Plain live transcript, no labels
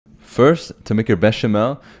First, to make your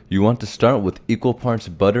bechamel, you want to start with equal parts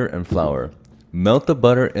butter and flour. Melt the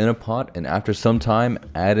butter in a pot and after some time,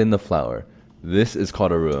 add in the flour. This is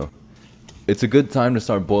called a roux. It's a good time to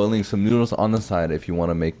start boiling some noodles on the side if you want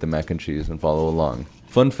to make the mac and cheese and follow along.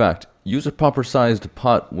 Fun fact, use a proper sized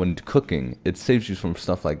pot when cooking. It saves you from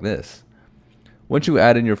stuff like this. Once you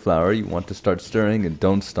add in your flour, you want to start stirring and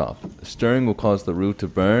don't stop. Stirring will cause the roux to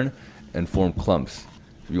burn and form clumps.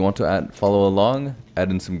 If you want to follow along, add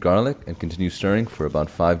in some garlic and continue stirring for about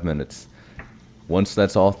 5 minutes. Once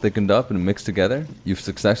that's all thickened up and mixed together, you've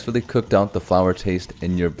successfully cooked out the flour taste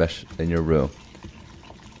in your roux.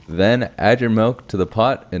 Then add your milk to the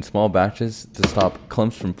pot in small batches to stop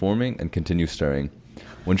clumps from forming and continue stirring.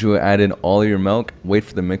 Once you add in all your milk, wait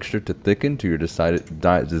for the mixture to thicken to your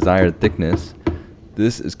desired thickness.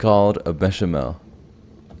 This is called a bechamel.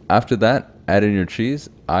 After that, add in your cheese.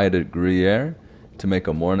 I added gruyere to make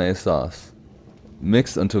a Mornay sauce.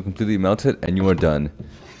 Mix until completely melted and you are done.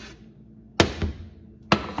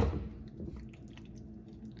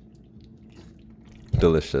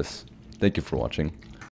 Delicious. Thank you for watching.